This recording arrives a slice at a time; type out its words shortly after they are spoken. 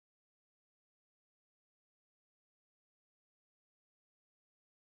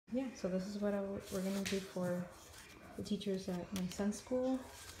yeah, so this is what we're gonna do for the teachers at my son's school.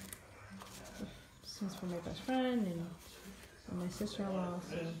 This is for my best friend and my sister-in-law.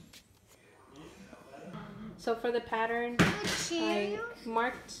 So for the pattern, I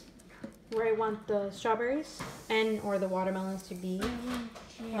marked where I want the strawberries or the watermelons to be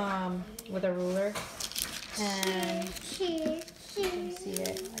with a ruler, and you can see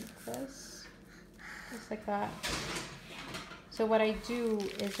it like this, just like that. So what I do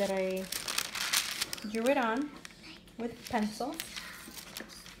is that I drew it on with pencil,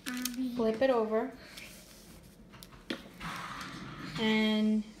 flip it over,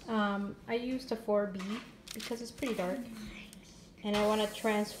 and I used a 4B because it's pretty dark, and I want to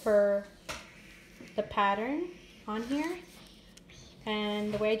transfer the pattern on here.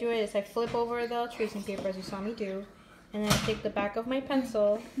 And the way I do it is I flip over the tracing paper as you saw me do, and then I take the back of my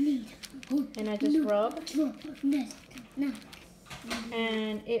pencil and I just rub,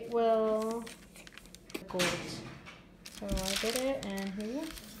 and it will gold. So I did it, and here you go.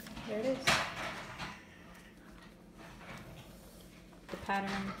 There it is. The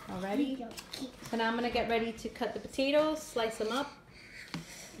pattern already. So now I'm gonna get ready to cut the potatoes, slice them up,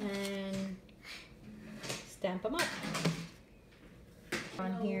 and stamp them up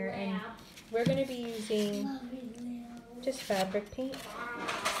on here. And we're gonna be using just fabric paint.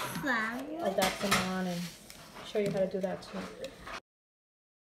 I'll dab some on and show you how to do that too.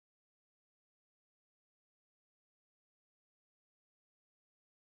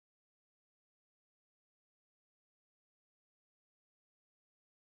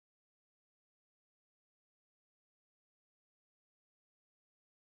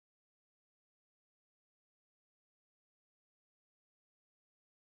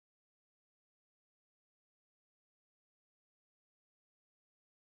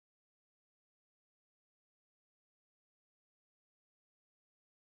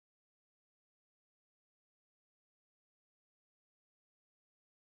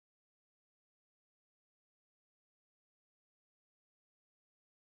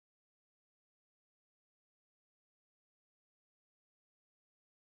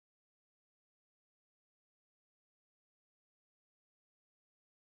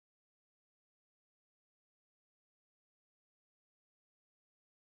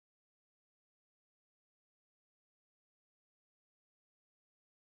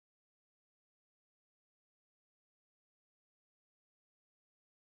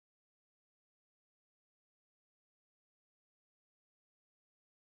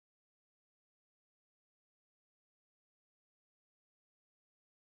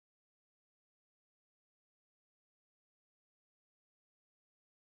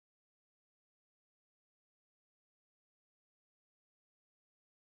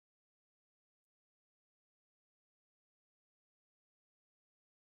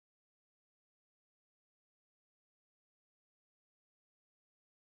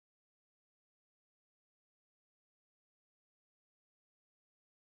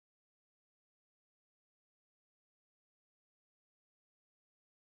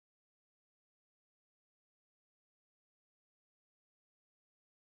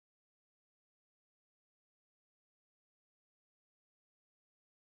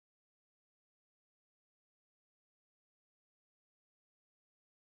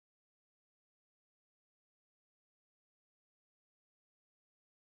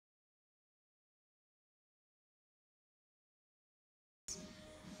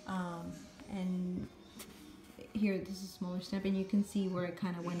 And here, this is a smaller step, and you can see where I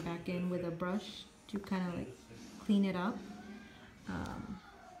kind of went back in with a brush to kind of like clean it up. And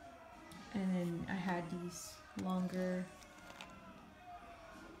then I had these longer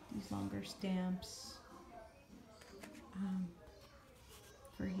stamps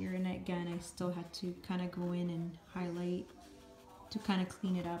for here, and again I still had to kind of go in and highlight to kind of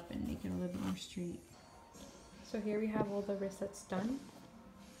clean it up and make it a little bit more straight. So here we have all the wristlets done.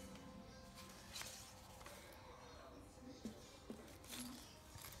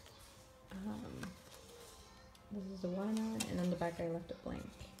 This is the watermelon, and on the back I left it blank.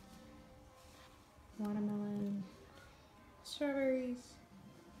 Watermelon, strawberries,